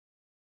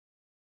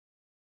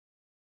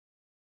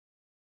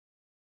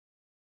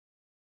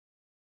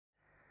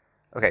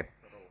Okay.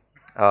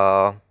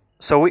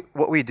 So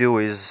what we do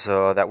is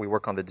that we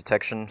work on the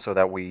detection so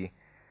that we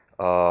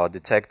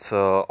detect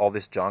all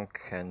this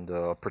junk and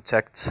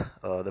protect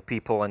the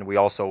people, and we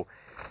also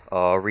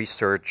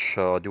research,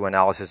 do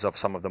analysis of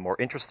some of the more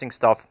interesting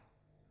stuff.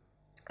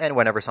 And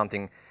whenever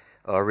something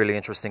really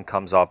interesting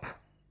comes up,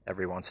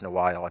 every once in a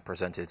while I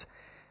present it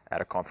at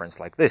a conference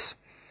like this.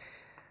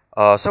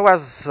 So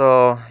as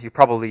you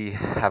probably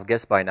have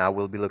guessed by now,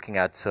 we'll be looking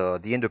at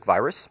the Induc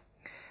virus.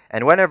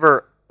 And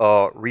whenever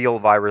a real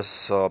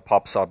virus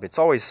pops up, it's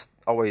always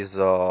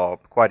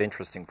quite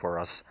interesting for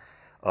us.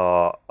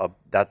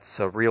 That's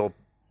a real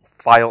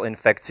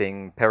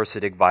file-infecting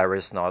parasitic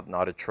virus,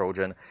 not a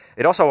Trojan.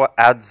 It also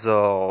adds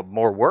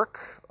more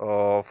work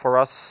for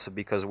us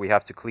because we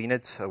have to clean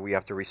it. We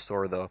have to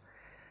restore the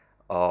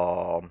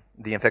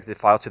infected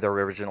files to their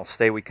original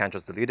state. We can't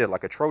just delete it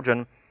like a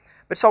Trojan.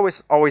 But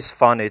it's always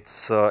fun.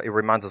 It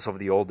reminds us of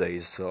the old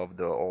days of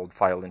the old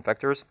file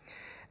infectors.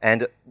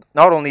 And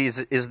not only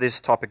is this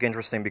topic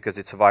interesting because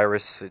it's a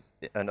virus,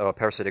 a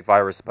parasitic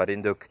virus, but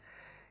Induc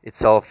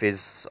itself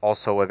is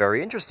also a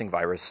very interesting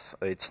virus.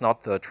 It's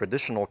not the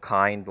traditional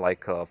kind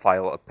like a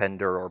file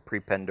appender or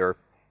prepender,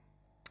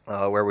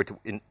 where we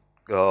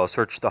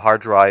search the hard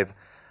drive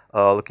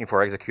looking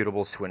for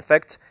executables to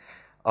infect.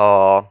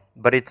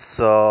 But it's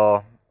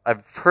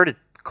I've heard it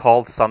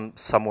called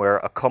somewhere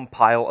a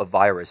compile a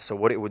virus. So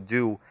what it would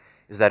do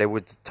is that it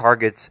would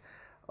target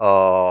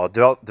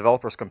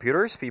developers'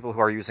 computers, people who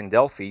are using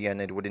Delphi,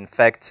 and it would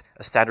infect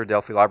a standard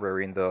Delphi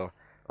library in the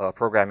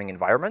programming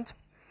environment.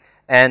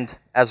 And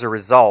as a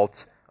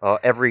result,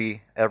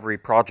 every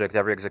project,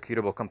 every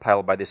executable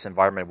compiled by this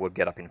environment would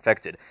get up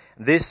infected.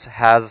 This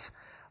has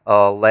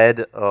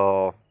led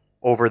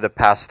over the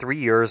past 3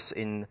 years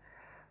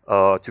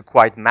to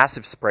quite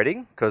massive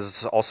spreading,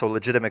 because also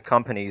legitimate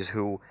companies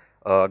who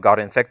got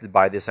infected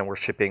by this and were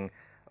shipping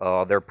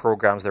their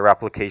programs, their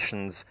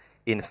applications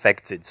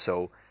infected.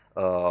 So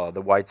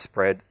the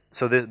widespread.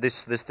 So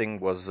this thing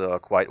was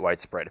quite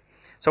widespread.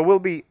 So we'll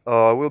be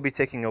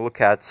taking a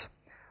look at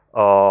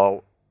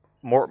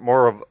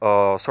more of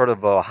sort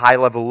of a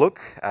high-level look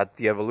at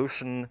the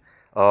evolution,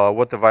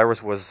 what the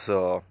virus was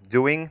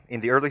doing in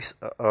the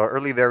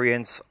early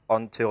variants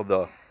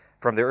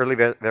from the early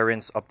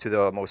variants up to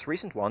the most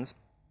recent ones,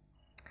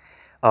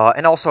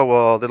 and also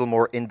a little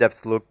more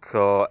in-depth look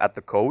at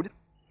the code.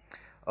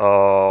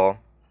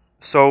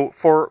 So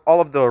for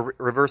all of the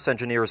reverse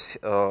engineers,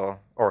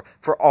 or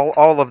for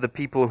all of the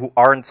people who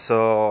aren't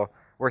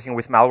working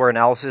with malware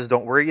analysis,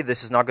 don't worry.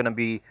 This is not going to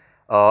be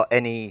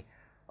any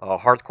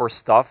hardcore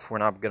stuff. We're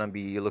not going to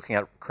be looking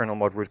at kernel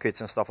mode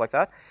rootkits and stuff like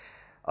that.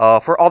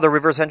 For all the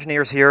reverse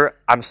engineers here,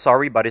 I'm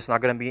sorry, but it's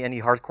not going to be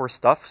any hardcore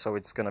stuff. So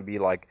it's going to be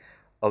like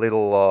a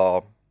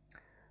little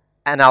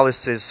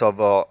analysis of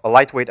a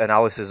lightweight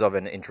analysis of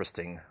an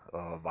interesting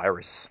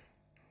virus.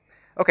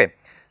 Okay,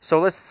 so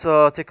let's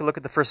take a look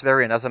at the first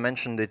variant. As I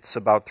mentioned, it's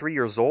about 3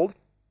 years old.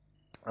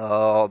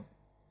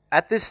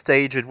 At this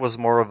stage, it was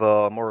more of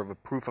a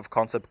proof of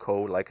concept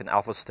code, like an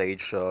alpha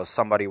stage.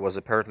 Somebody was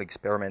apparently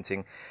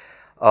experimenting.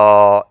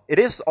 It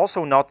is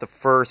also not the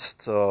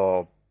first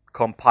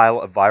compile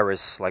a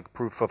virus, like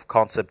proof of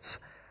concepts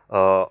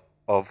of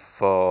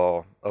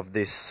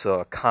this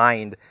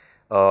kind.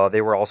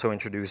 They were also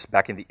introduced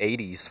back in the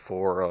 80s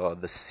for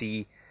the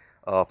C++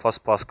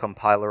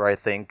 compiler, I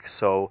think.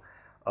 So,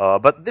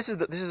 but this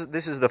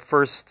is the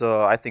first,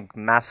 I think,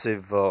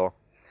 massively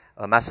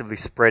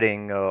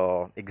spreading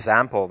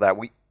example that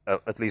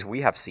at least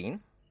we have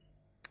seen.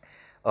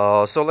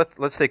 So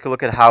let's take a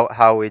look at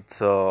how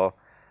it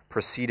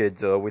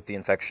proceeded with the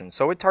infection.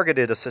 So it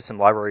targeted a system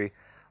library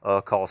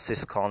called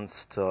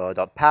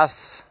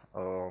sysconst.pass,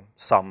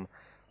 some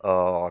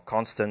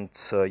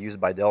constant used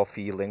by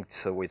Delphi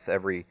linked with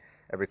every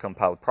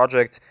compiled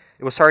project.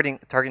 It was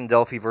targeting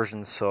Delphi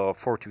versions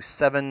 4 to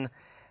 7,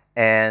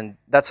 and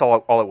that's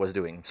all it was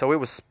doing. So it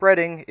was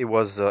spreading. It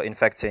was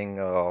infecting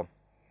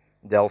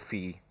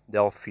Delphi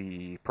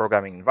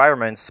programming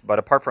environments, but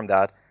apart from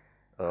that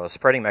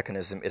spreading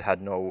mechanism, it had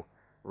no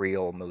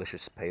real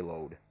malicious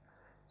payload.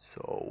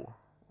 So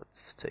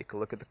let's take a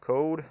look at the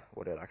code,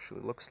 what it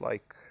actually looks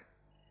like.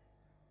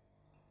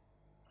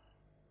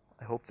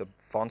 I hope the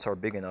fonts are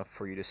big enough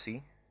for you to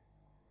see.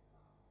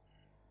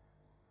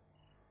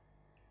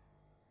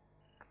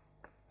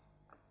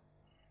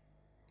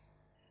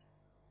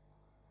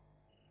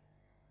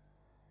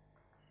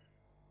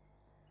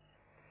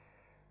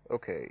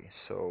 Okay,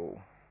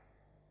 so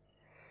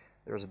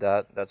there's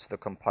that. That's the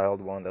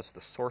compiled one. That's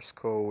the source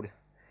code.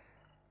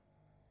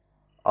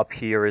 Up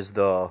here is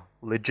the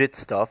legit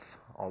stuff,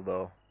 all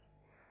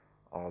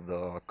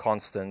the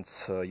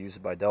constants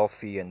used by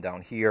Delphi, and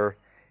down here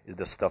is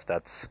the stuff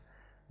that's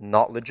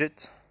not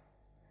legit.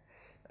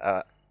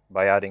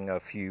 By adding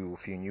a few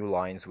new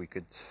lines, we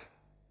could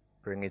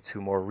bring it to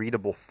more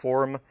readable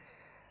form.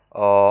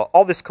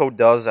 All this code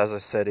does, as I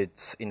said,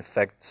 it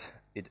infects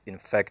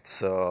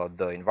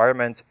the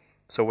environment.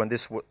 So when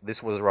this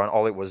was run,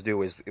 all it was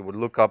do is it would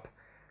look up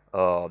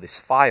this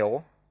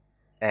file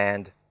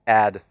and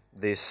add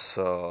this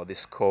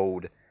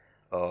code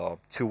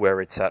to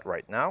where it's at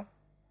right now.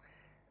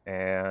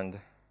 And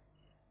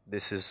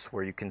this is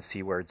where you can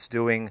see where it's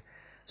doing.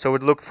 So it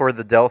would look for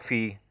the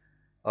Delphi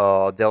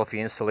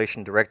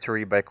installation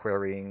directory by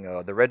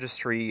querying the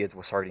registry. It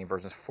was targeting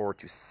versions 4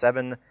 to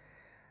 7.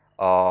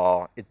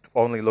 It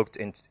only looked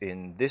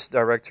in this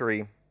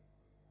directory.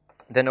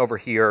 Then over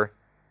here,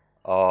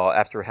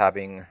 after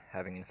having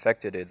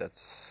infected it,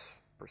 that's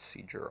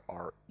procedure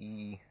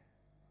RE.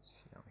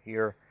 It's down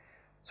here.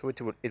 So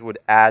it would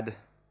add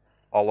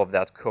all of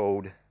that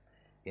code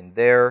in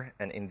there,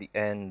 and in the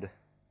end,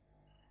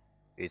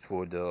 it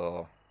would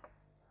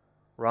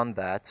run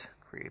that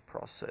create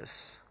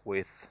process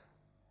with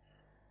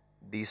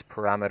these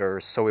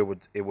parameters. So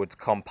it would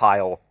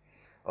compile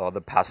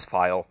the pass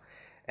file,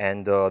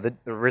 and the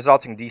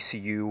resulting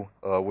DCU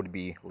would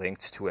be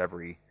linked to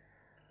every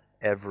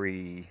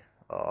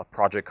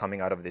project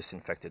coming out of this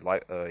infected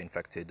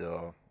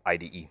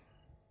IDE.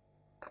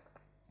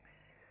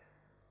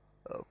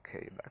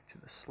 Okay, back to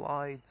the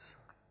slides.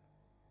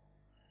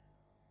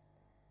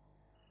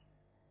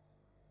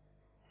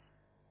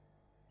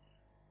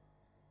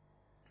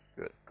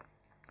 Good.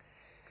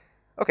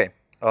 Okay.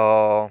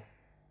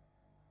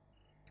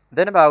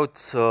 Then about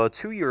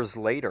 2 years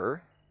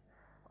later,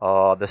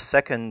 the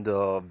second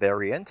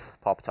variant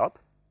popped up.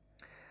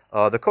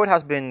 The code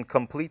has been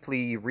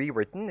completely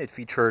rewritten. It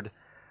featured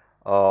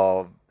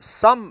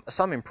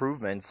some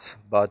improvements,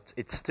 but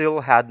it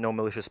still had no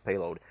malicious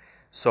payload.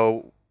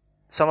 So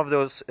some of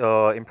those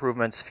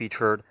improvements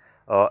featured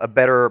a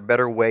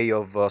better way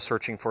of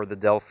searching for the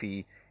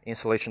Delphi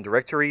installation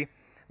directory.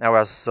 Now,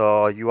 as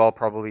you all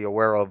probably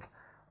aware of,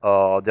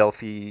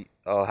 Delphi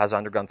has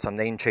undergone some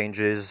name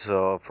changes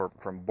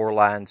from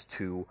Borland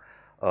to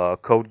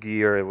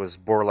CodeGear. It was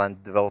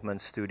Borland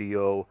Development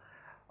Studio.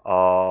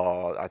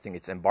 I think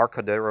it's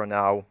Embarcadero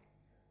now.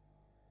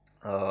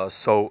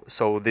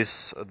 So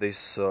this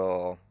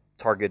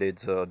targeted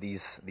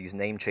these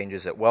name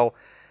changes as well.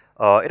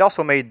 It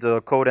also made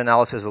code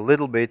analysis a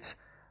little bit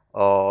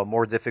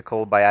more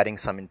difficult by adding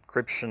some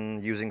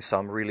encryption, using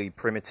some really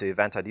primitive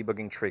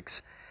anti-debugging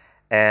tricks.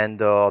 And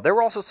there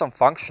were also some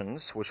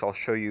functions, which I'll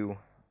show you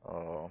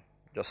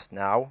just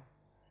now,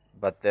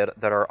 but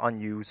that are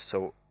unused,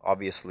 so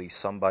obviously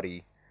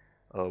somebody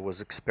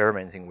was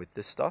experimenting with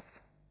this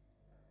stuff.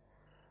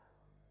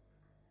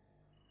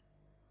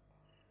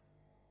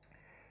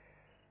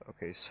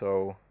 Okay,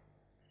 so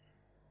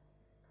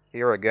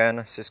here again,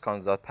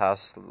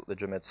 syscons.pass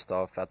legitimate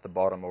stuff. At the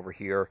bottom over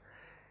here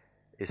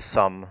is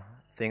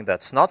something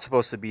that's not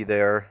supposed to be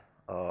there,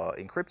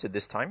 encrypted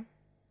this time.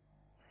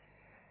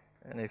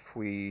 And if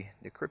we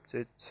decrypt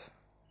it,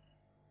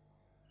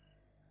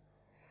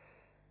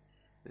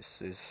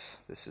 this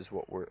is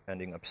what we're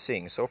ending up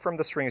seeing. So from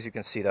the strings, you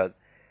can see that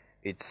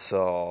it's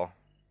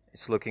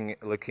looking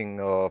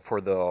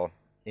for the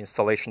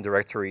installation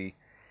directory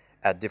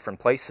at different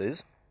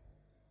places.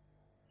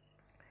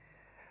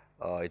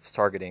 It's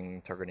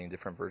targeting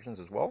different versions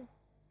as well.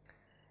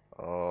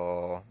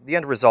 The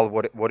end result,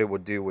 what it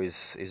would do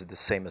is the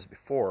same as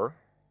before.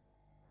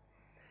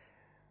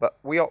 But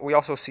we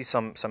also see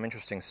some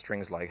interesting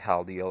strings like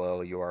HAL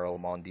DLL, URL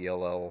mon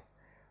DLL,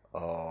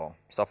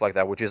 stuff like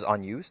that, which is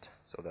unused.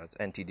 So that's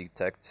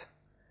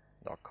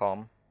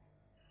ntdetect.com.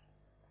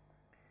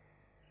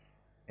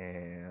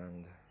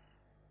 And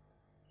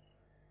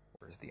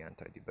where's the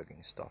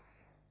anti-debugging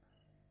stuff?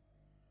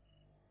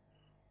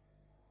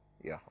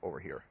 Yeah, over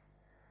here.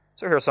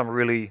 So here are some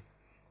really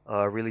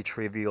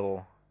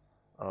trivial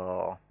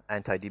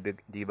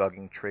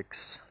anti-debugging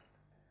tricks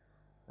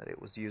that it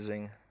was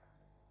using.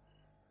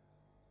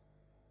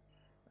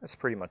 That's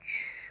pretty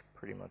much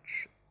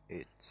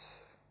it.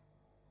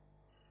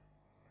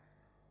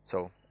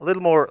 So a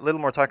little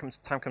more time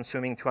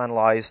consuming to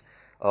analyze.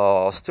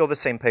 Still the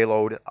same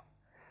payload,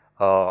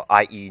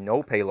 i.e.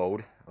 no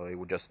payload. It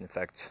would just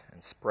infect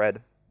and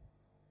spread.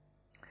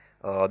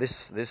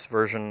 This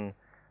version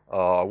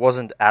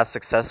wasn't as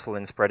successful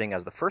in spreading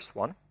as the first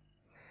one,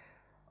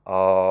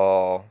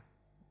 but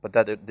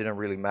that didn't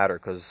really matter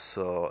because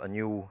a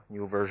new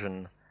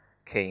version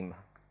came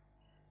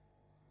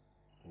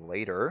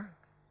later.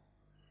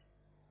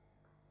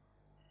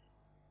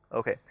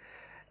 Okay,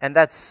 and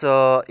that's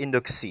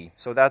Induc C.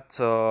 So that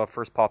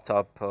first popped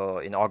up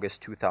in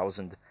August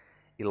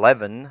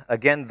 2011.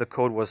 Again, the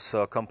code was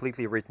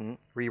completely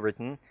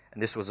rewritten,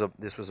 and this was a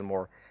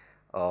more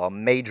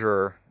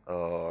major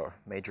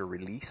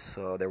release.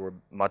 There were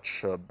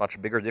much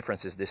bigger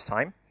differences this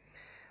time.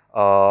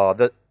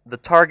 The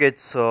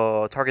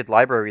target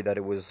library that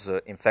it was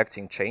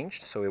infecting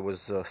changed, so it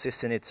was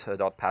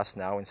sysinit.pass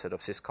now instead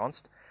of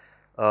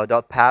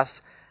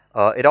sysconst.pass.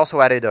 It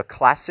also added a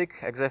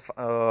classic exe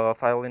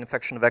file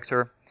infection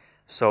vector,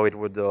 so it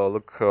would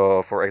look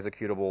for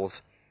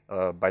executables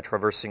by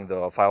traversing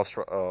the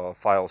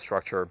file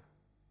structure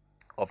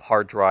of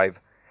hard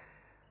drive,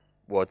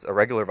 what a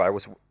regular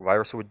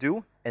virus would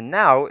do. And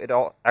now it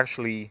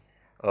actually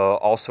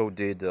also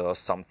did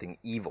something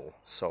evil.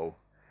 So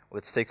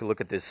let's take a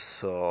look at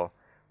this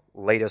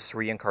latest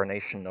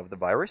reincarnation of the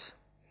virus.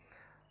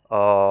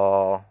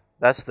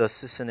 that's the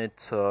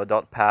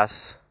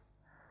sysinit.pass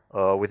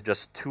with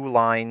just 2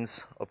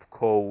 lines of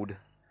code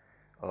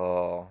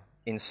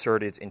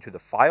inserted into the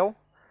file.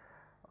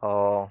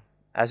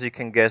 As you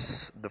can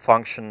guess, the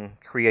function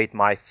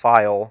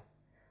createMyFile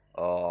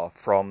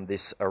from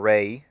this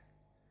array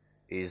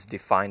is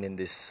defined in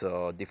this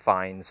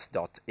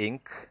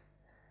defines.inc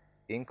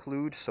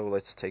include. So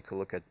let's take a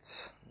look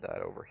at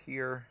that over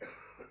here.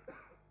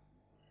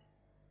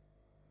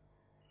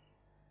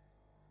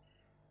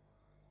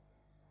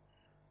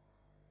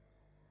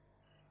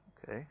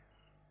 Okay.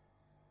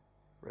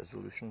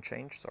 Resolution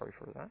change, sorry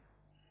for that.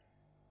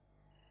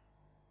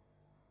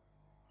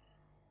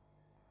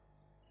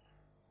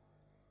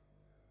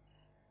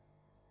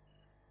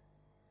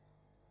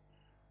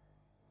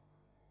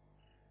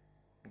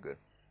 Good.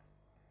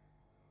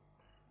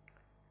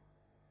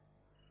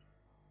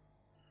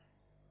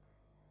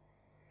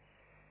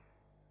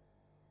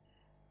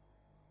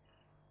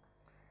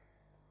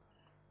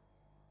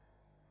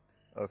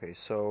 Okay,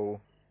 so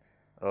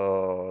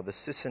the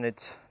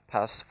sysinit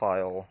pass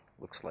file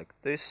looks like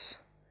this.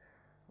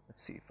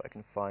 Let's see if I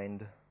can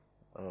find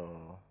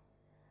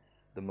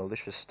the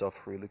malicious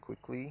stuff really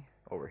quickly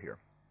over here.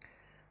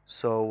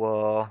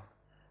 So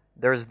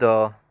there's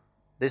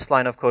this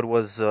line of code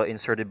was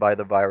inserted by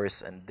the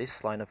virus, and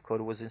this line of code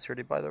was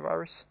inserted by the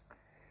virus.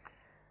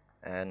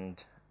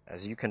 And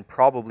as you can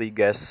probably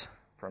guess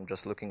from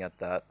just looking at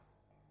that,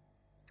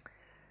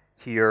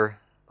 here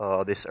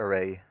this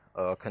array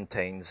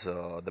contains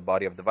the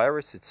body of the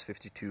virus. It's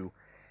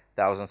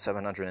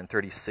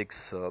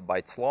 52,736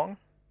 bytes long.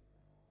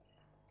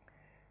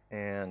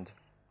 And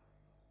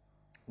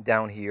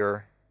down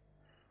here,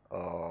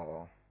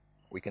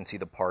 we can see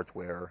the part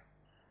where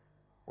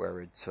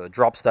it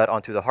drops that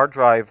onto the hard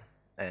drive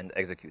and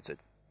executes it.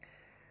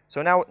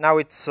 So now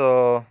it's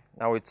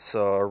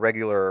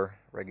regular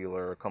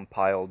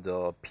compiled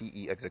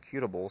PE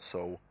executable.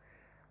 So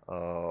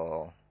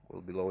we'll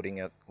be loading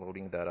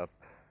that up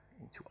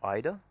into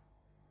IDA.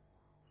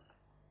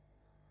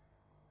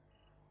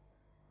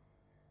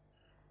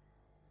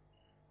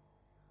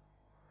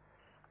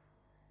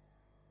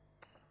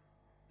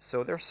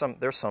 So there's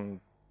some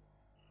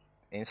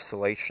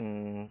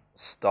installation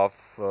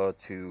stuff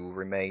to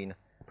remain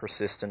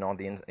persistent on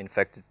the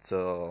infected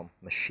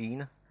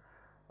machine.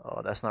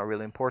 That's not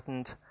really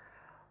important.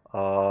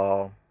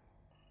 I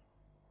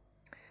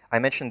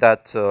mentioned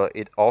that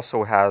it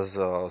also has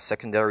a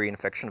secondary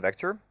infection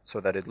vector, so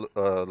that it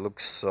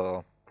looks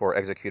for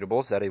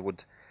executables that it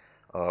would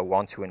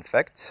want to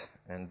infect,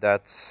 and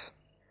that's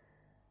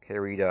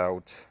carried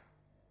out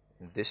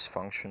in this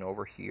function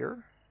over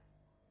here.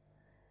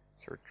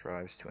 Insert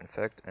drives to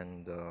infect,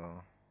 and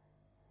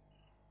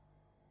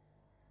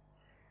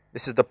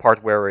this is the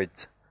part where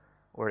it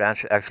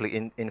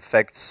actually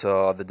infects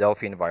the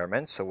Delphi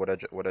environment. So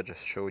what I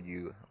just showed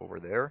you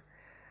over there.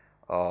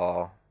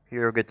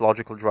 Here, get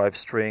logical drive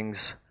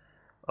strings,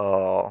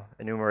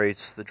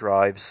 enumerates the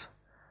drives.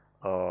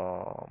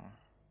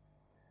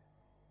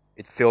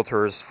 It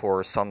filters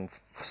for some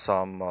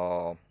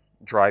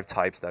drive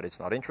types that it's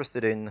not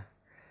interested in,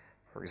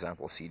 for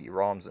example,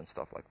 CD-ROMs and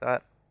stuff like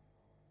that.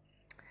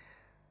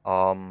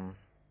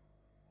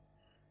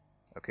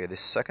 Okay,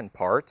 this second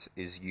part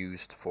is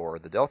used for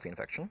the Delphi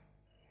infection.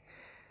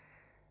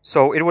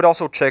 So it would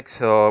also check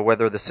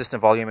whether the system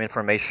volume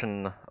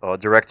information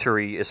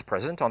directory is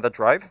present on that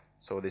drive.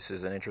 So this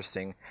is an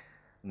interesting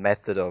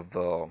method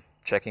of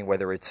checking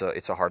whether it's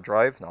a hard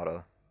drive, not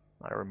a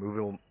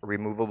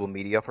removable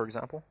media, for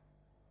example.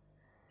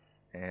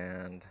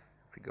 And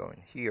if we go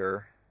in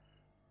here,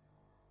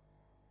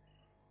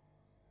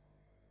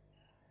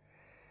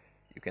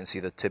 you can see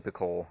the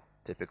typical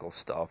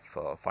stuff: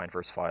 find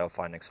first file,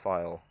 find next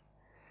file,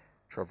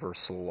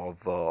 traversal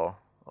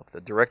of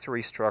the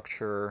directory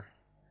structure,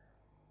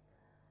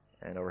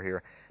 and over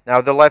here.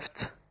 Now the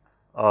left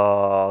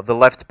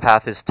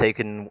path is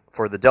taken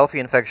for the Delphi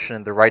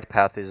infection. The right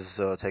path is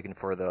taken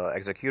for the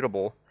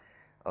executable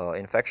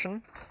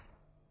infection.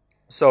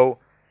 So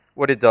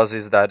what it does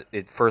is that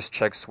it first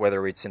checks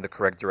whether it's in the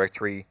correct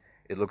directory.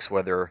 It looks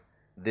whether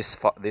this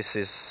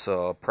is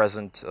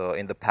present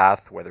in the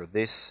path, whether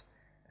this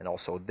and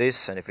also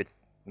this, and if it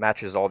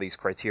matches all these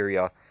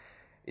criteria,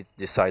 it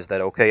decides that,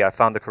 okay, I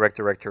found the correct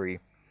directory.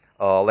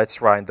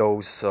 Let's run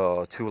those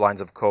 2 lines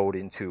of code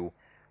into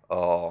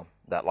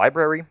that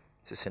library,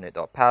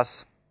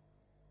 sysinit.pass,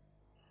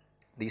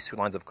 these 2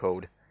 lines of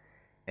code,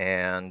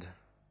 and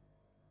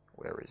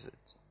where is it?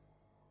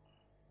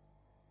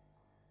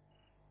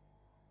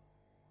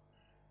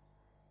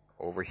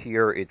 Over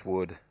here, it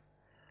would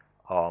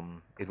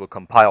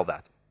compile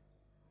that.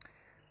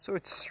 So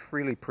it's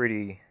really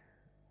pretty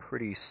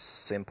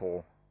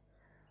simple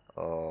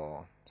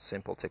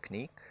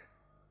technique.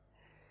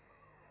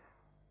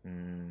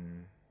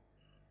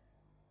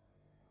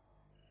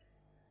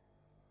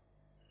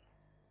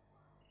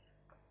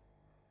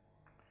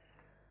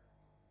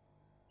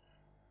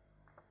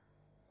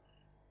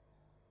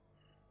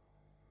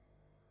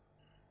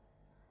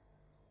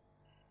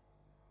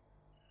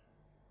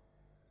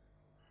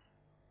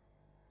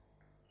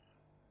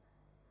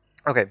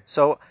 Okay,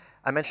 so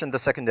I mentioned the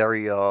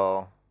secondary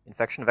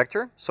infection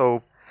vector.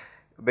 So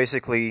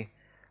basically,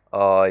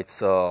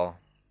 it's a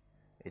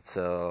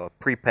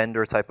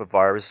prepender type of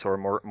virus, or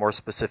more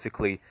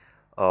specifically,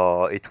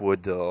 it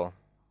would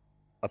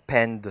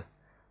append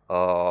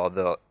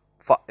the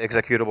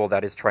executable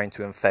that is trying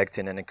to infect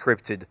in an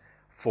encrypted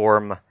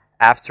form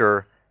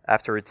after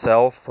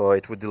itself.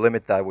 It would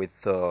delimit that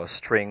with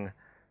string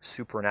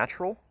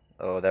supernatural.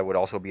 That would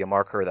also be a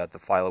marker that the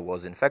file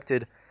was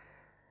infected.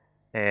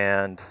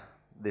 And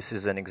this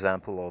is an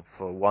example of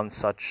one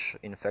such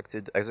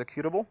infected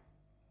executable.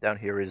 Down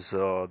here is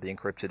the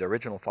encrypted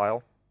original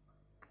file.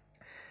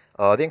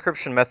 The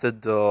encryption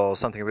method,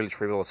 something really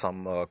trivial,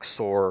 some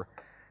XOR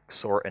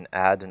and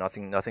add,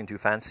 nothing too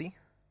fancy.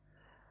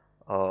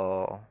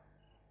 Okay,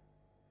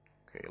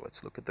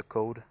 let's look at the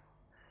code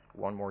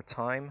one more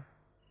time.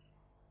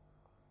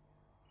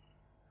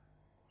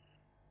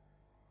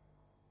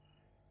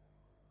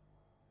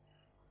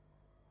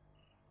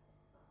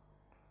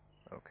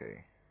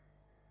 Okay,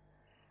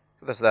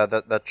 so that's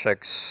that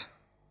checks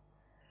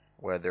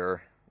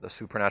whether the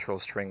supernatural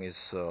string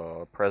is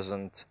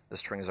present. The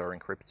strings are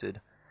encrypted.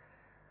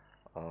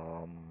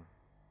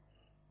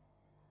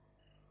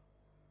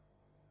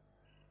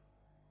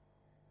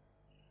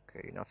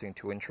 Okay, nothing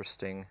too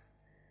interesting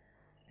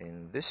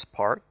in this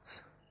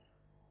part.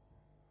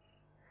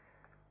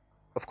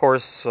 Of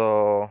course,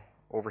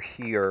 over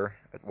here,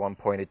 at one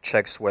point, it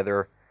checks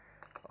whether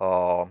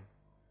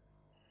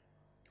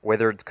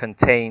it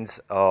contains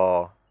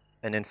an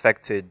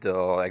infected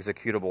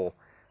executable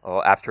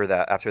after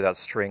that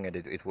string, and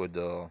it would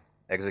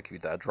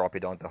execute that, drop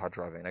it onto the hard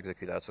drive and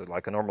execute that. So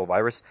like a normal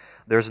virus,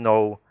 there's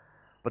no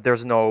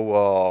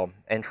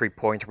entry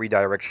point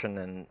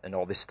redirection and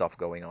all this stuff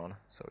going on.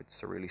 So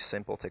it's a really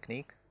simple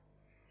technique.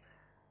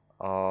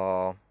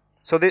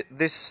 So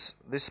this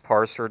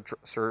parser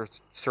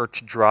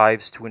search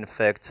drives to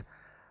infect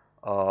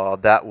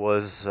that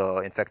was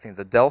infecting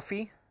the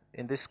Delphi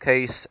in this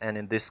case, and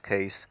in this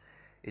case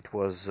it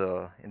was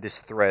in this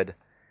thread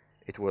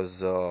it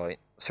was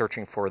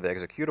searching for the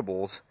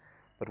executables.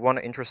 But one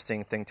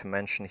interesting thing to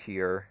mention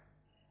here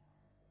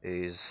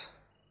is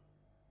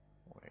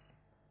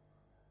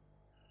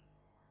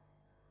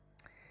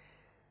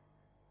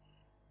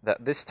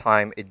that this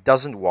time it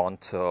doesn't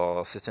want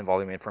system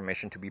volume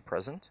information to be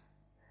present.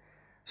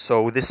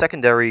 So this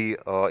secondary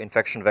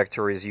infection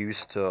vector is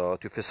used to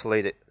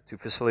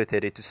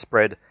facilitate it to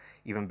spread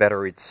even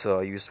better. It's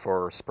used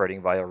for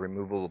spreading via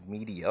removal of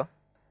media.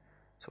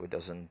 So it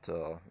doesn't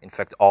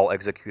infect all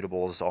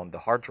executables on the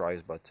hard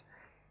drives, but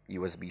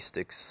USB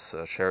sticks,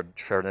 shared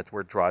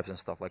network drives, and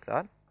stuff like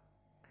that.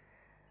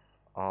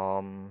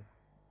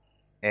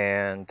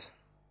 And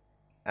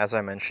as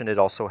I mentioned, it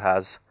also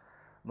has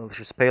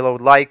malicious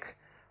payload. Like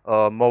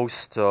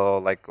most,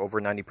 like over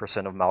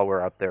 90% of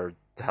malware out there, it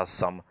has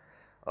some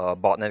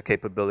botnet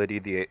capability,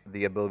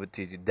 the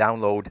ability to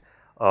download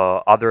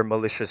other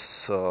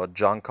malicious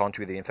junk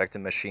onto the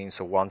infected machine.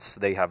 So once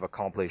they have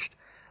accomplished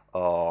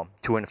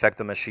to infect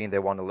the machine, they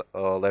want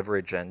to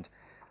leverage and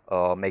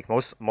make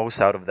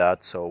most out of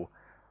that. So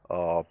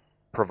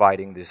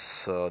providing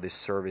this this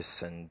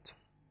service and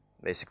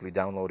basically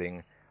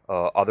downloading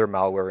other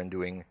malware and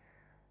doing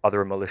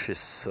other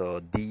malicious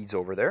deeds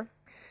over there.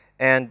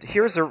 And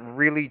here's a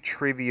really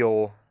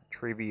trivial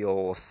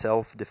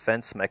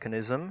self-defense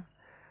mechanism.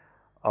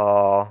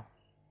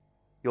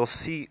 You'll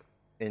see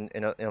in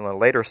a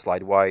later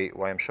slide why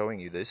I'm showing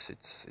you this.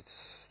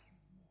 It's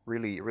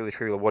really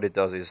trivial. What it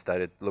does is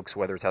that it looks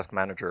whether Task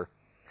Manager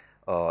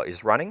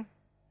is running,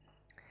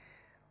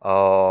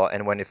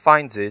 and when it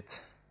finds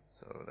it,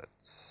 so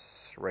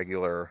that's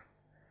regular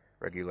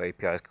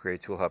APIs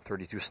create tool hub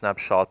 32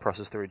 snapshot,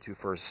 process 32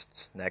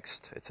 first,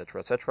 next, etc.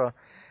 etc.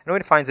 And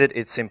when it finds it,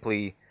 it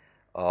simply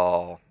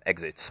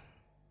exits.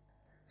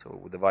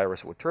 So the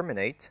virus would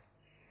terminate.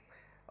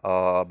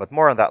 But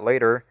more on that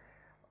later.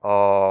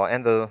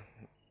 And the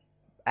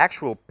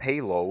actual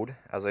payload,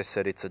 as I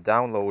said, it's a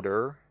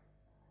downloader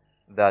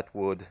that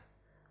would,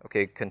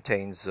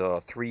 contains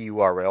 3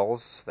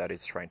 URLs that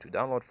it's trying to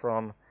download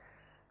from.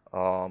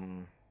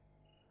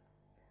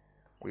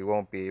 We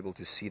won't be able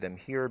to see them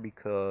here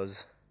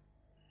because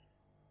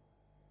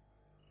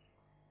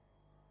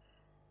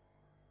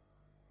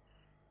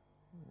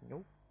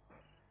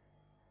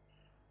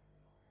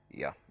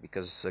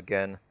because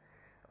again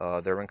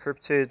they're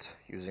encrypted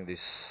using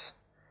this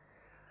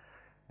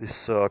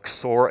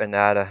XOR and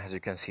add. As you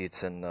can see,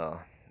 it's an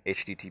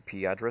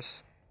HTTP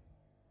address.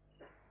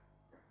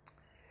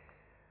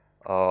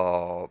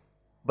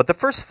 But the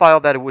first file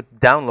that it would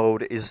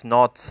download is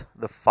not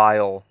the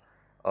file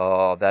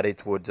that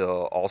it would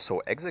also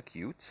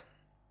execute,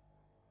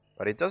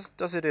 but it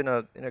does it in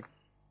a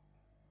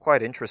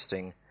quite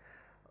interesting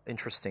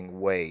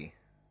way.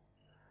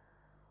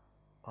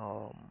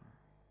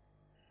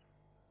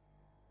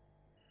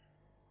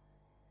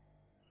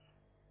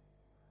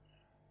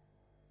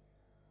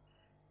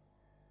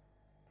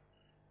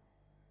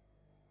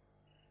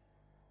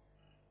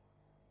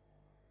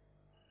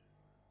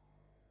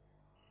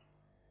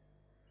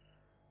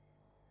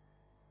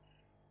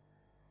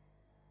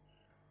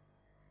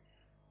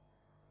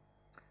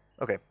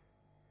 Okay.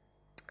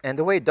 And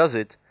the way it does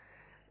it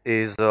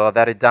is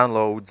that it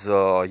downloads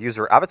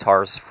user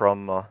avatars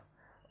from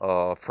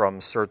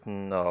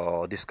certain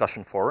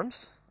discussion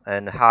forums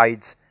and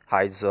hides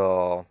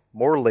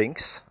more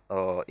links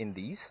in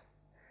these.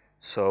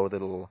 So the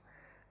little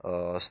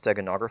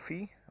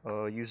steganography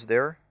used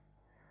there.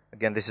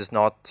 Again, this is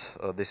not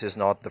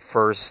the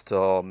first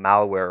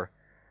malware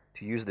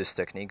to use this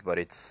technique, but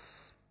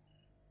it's,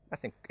 I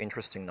think,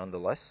 interesting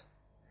nonetheless.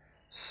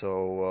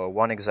 So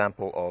one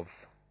example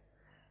of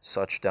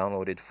such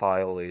downloaded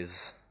file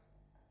is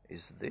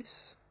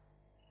this.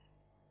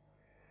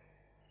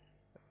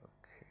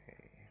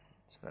 Okay,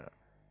 what's that?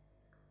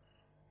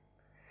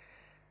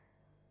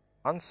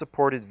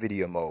 Unsupported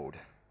video mode.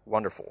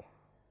 Wonderful.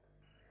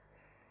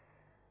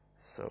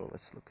 So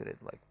let's look at it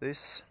like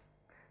this.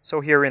 So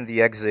here in the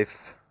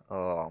EXIF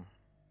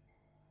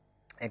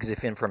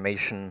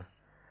information,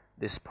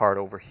 this part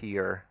over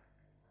here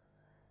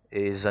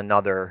is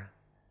another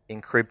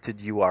encrypted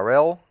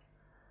URL,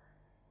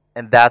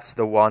 and that's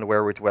the one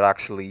where it will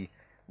actually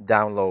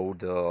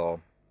download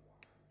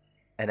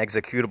an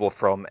executable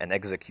from and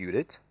execute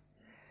it.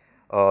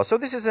 So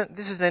this is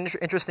an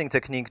interesting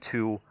technique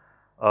to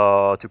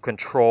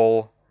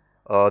control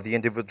the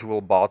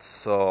individual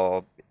bots.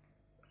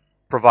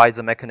 Provides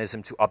a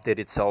mechanism to update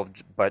itself,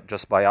 but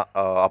just by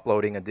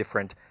uploading a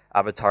different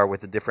avatar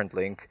with a different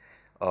link,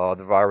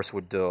 the virus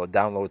would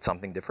download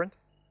something different.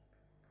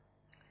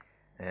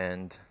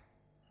 And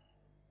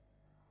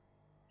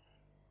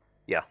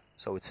yeah,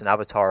 so it's an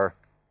avatar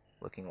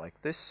looking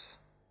like this.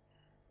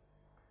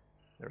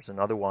 There's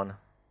another one.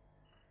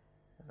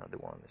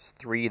 There's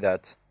three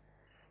that.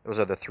 Those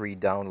are the three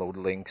download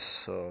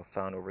links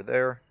found over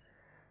there.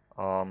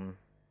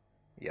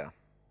 Yeah,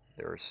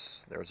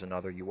 there's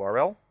another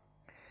URL.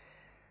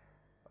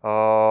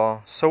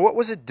 So what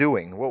was it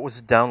doing? What was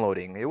it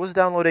downloading? It was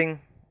downloading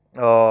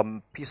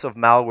a piece of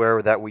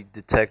malware that we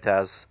detect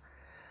as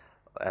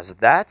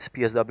that,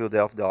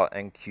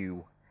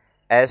 pswdelf.nqs.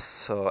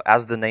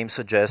 As the name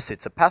suggests,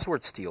 it's a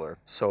password stealer.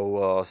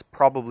 So it's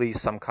probably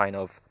some kind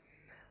of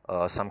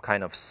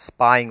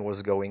spying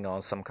was going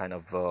on, some kind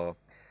of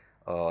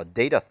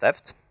data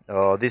theft.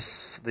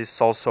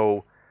 This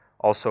also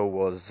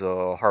was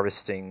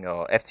harvesting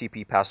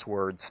FTP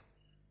passwords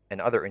and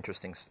other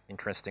interesting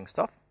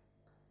stuff.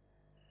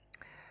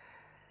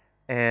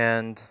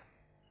 And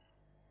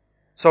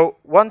so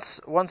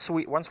once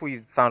we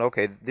found,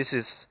 okay, this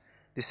is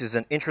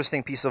an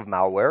interesting piece of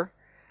malware.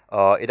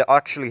 It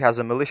actually has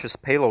a malicious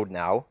payload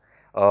now.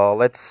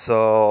 Let's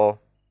take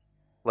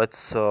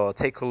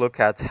a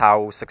look at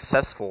how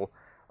successful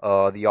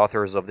the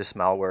authors of this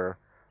malware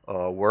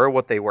were,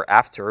 what they were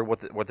after,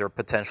 what their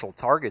potential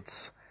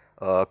targets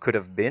could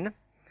have been,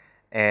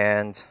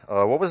 and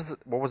what was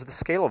the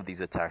scale of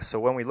these attacks.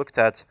 So when we looked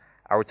at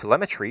our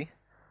telemetry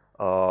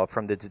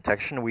from the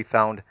detection, we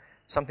found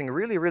something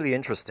really, really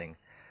interesting.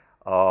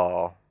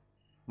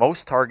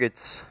 Most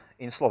targets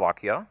in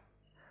Slovakia,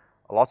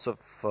 lots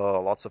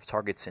of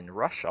targets in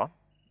Russia.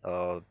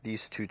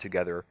 These two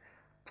together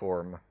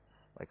form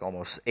like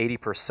almost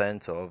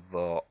 80% of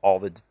all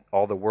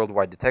the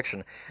worldwide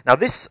detection. Now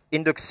this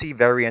Induc C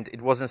variant,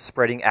 it wasn't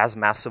spreading as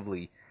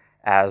massively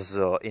as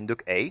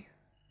Induc A.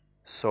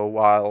 So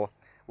while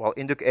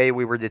Induc A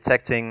we were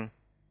detecting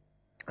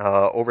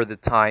over the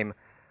time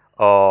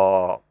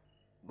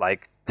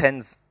like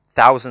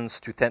thousands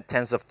to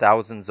tens of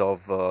thousands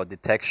of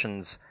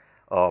detections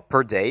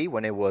per day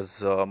when it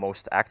was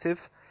most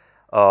active.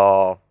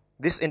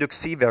 This Induc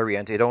C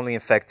variant, it only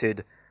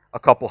infected a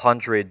couple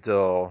hundred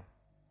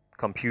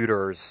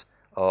computers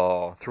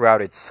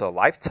throughout its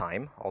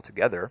lifetime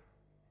altogether.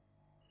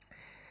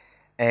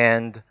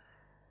 And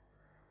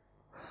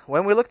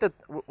when we looked at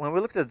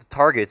the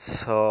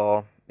targets,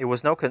 it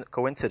was no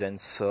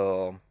coincidence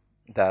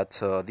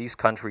that these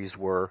countries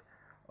were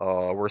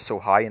so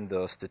high in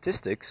the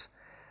statistics,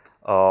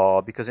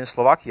 because in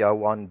Slovakia,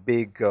 one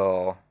big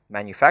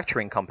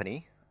manufacturing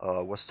company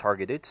was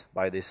targeted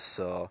by this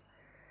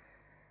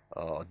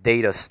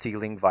data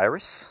stealing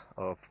virus,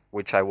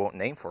 which I won't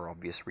name for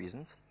obvious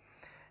reasons.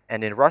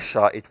 And in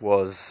Russia, it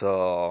was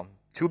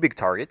two big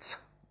targets,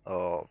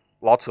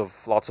 lots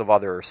of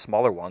other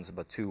smaller ones,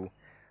 but two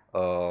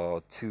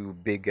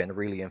big and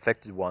really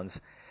infected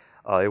ones.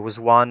 It was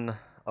one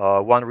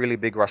really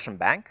big Russian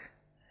bank,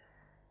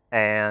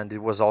 and it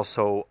was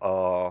also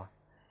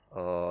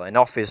an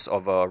office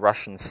of a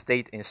Russian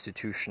state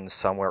institution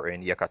somewhere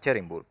in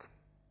Yekaterinburg.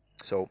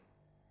 So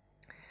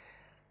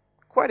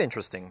quite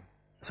interesting.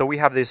 So we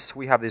have this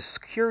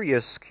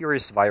curious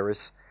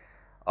virus,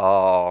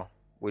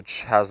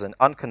 which has an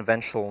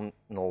unconventional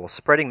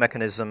spreading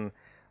mechanism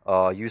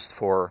used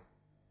for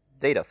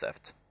data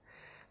theft.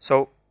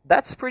 So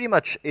that's pretty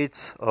much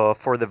it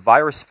for the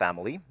virus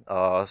family.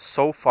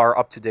 So far,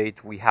 up to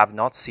date, we have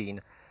not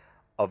seen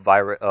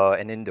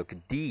an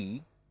Induc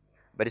D,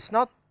 but it's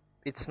not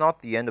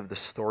the end of the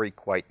story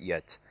quite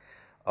yet.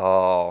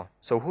 So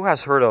who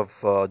has heard of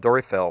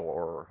Dorifel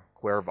or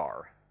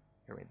Quervar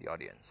here in the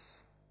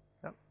audience?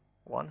 Yep,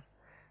 one.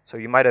 So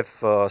you might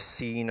have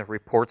seen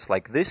reports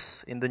like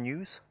this in the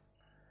news.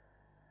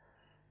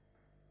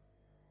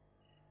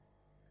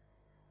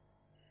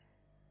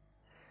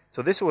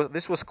 So this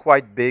was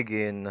quite big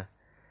in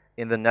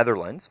the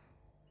Netherlands,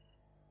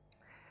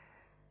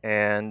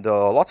 and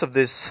lots of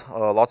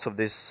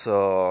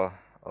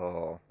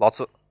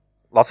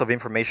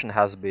information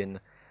has been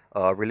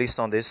released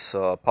on this,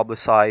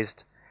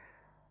 publicized.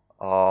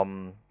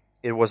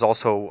 It was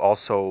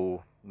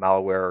also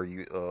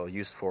malware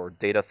used for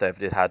data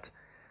theft. It had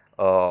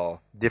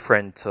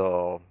different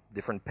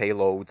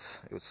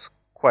payloads. It was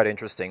quite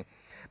interesting.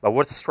 But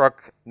what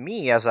struck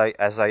me as I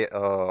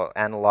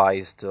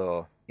analyzed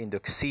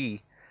Induc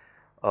C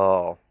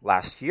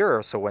last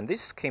year, so when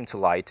this came to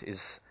light,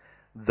 is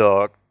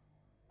the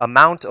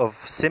amount of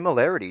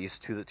similarities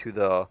to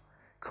the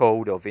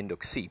code of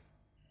Induc C.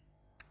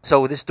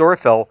 So this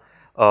Dorfel,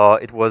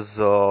 it was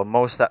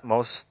most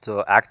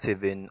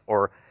active in,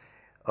 or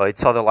it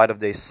saw the light of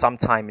day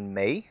sometime in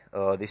May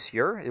this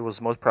year. It was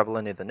most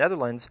prevalent in the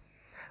Netherlands.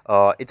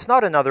 It's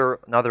not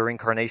another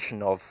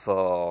incarnation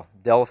of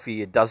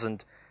Delphi. It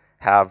doesn't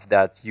have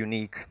that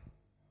unique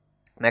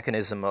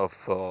mechanism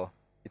of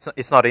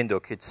it's not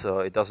Induc.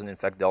 It doesn't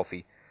infect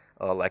Delphi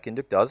like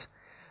Induc does.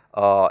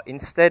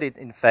 Instead, it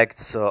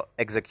infects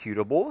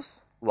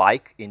executables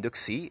like Induc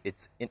C.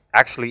 It's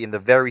actually in the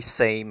very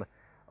same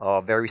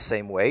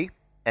way.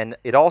 And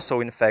it also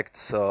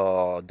infects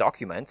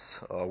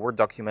documents, Word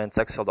documents,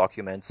 Excel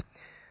documents.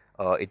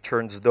 It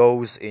turns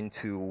those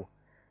into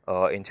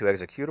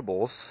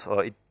executables.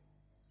 It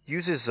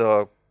uses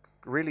a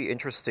really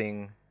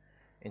interesting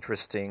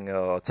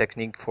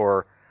technique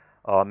for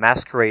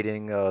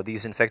masquerading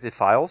these infected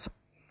files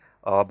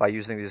by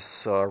using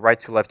this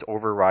right-to-left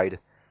override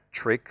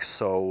trick.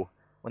 So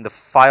when the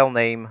file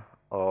name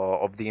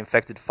of the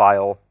infected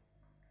file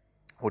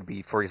would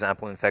be, for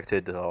example,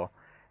 infected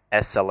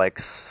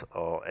SLX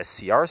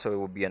SCR, so it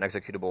would be an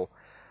executable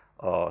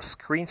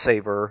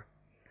screensaver,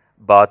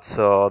 but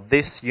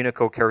this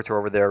Unicode character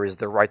over there is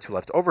the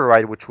right-to-left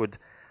override, which would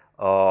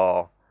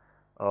have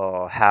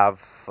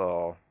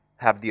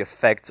the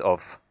effect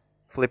of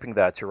flipping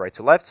that to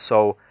right-to-left.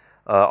 So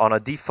on a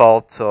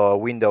default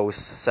Windows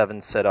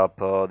 7 setup,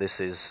 this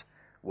is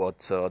what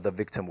the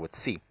victim would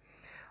see.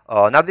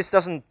 Now this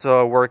doesn't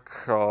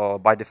work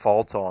by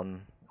default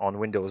on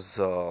Windows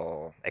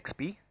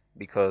XP,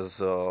 because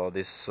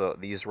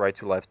these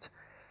right-to-left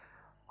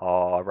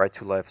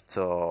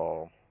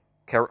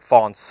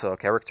fonts,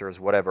 characters,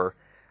 whatever,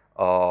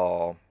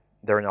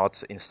 they're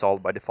not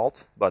installed by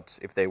default. But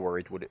if they were,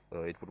 it would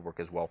work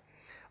as well.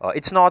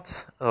 It's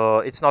not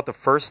the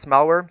first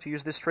malware to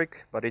use this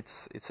trick, but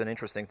it's an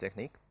interesting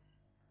technique.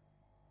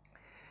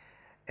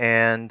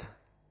 And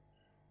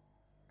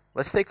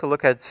let's take a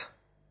look at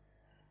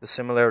the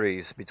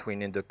similarities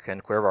between Induc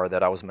and Quervar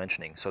that I was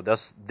mentioning. So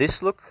does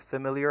this look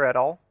familiar at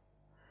all?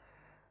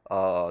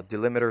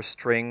 Delimiter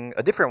string,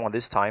 a different one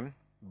this time,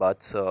 but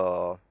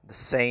the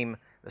same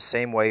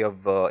way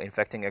of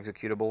infecting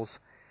executables.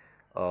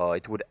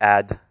 It would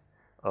add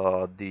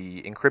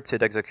the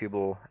encrypted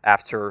executable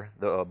after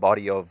the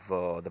body of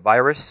the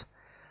virus.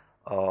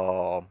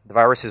 The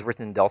virus is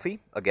written in Delphi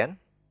again,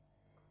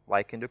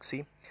 like Induc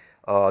C.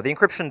 The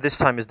encryption this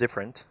time is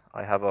different.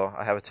 I have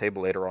a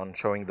table later on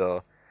showing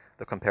the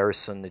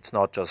comparison. It's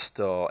not just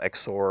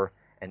XOR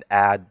and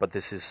add, but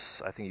this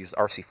is, I think, used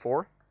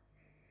RC4.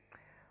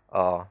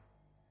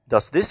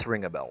 Does this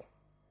ring a bell?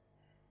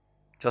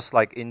 Just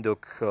like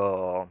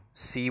Induc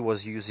C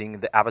was using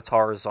the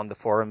avatars on the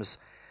forums,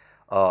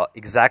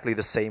 exactly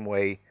the same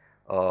way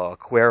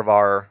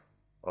Quervar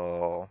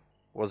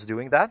was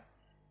doing that.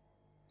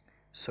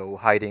 So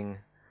hiding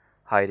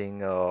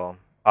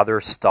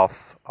other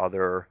stuff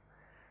to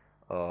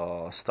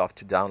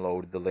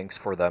download, the links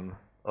for them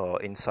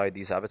inside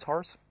these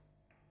avatars.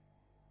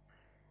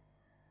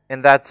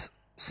 And that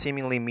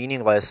seemingly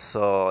meaningless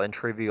and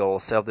trivial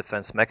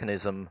self-defense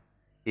mechanism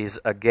is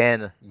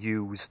again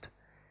used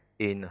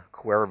in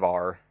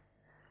Quervar.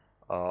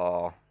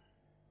 I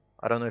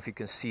don't know if you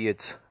can see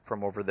it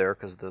from over there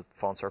because the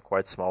fonts are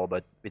quite small,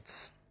 but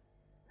it's,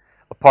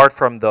 apart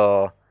from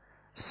the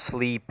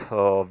sleep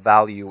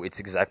value, it's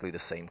exactly the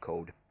same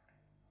code.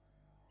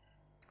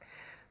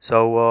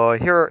 So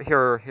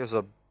here's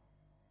a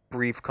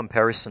brief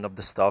comparison of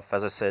the stuff.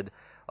 As I said,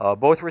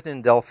 both written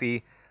in Delphi.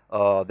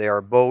 They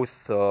are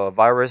both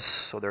virus,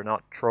 so they're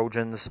not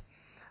Trojans.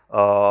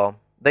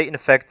 They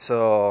infect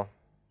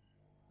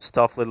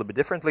stuff a little bit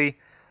differently.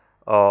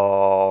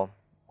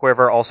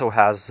 Quervar also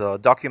has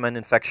document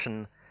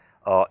infection.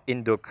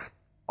 Induc,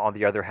 on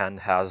the other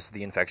hand, has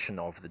the infection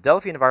of the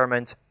Delphi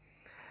environment.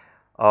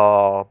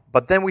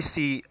 But then we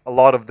see a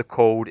lot of the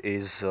code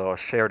is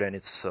shared, and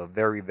it's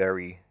very,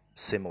 very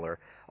similar.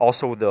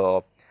 Also,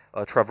 the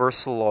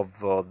traversal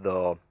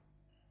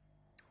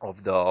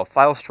of the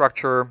file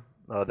structure,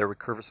 the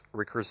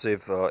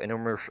recursive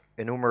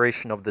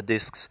enumeration of the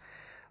disks,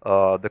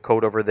 the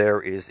code over there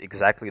is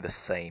exactly the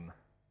same.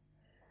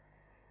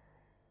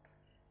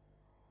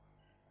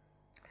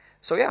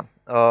 So yeah,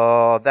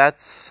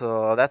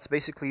 that's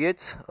basically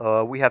it.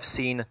 We have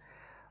seen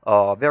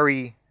a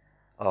very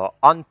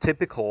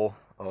untypical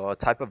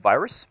type of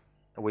virus,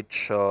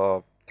 which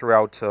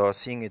throughout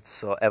seeing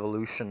its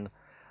evolution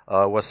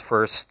was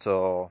first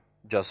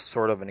just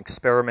sort of an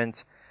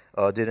experiment.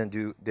 Didn't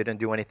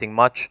do anything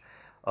much.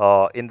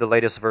 In the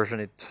latest version,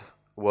 it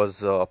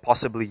was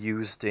possibly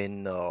used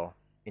in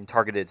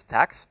targeted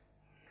attacks.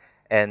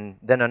 And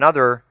then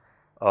another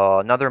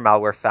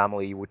malware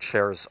family which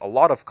shares a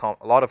lot of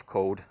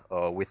code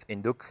with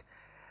Induc.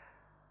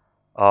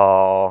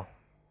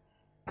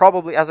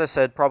 Probably, as I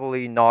said,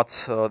 probably not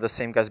the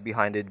same guys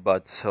behind it,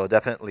 but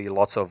definitely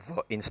lots of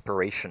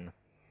inspiration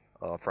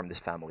from this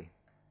family.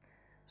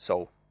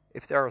 So,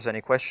 if there are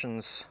any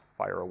questions,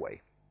 fire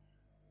away.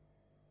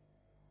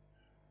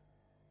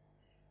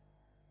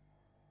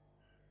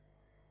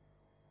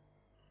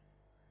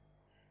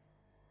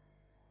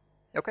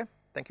 Okay,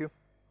 thank you.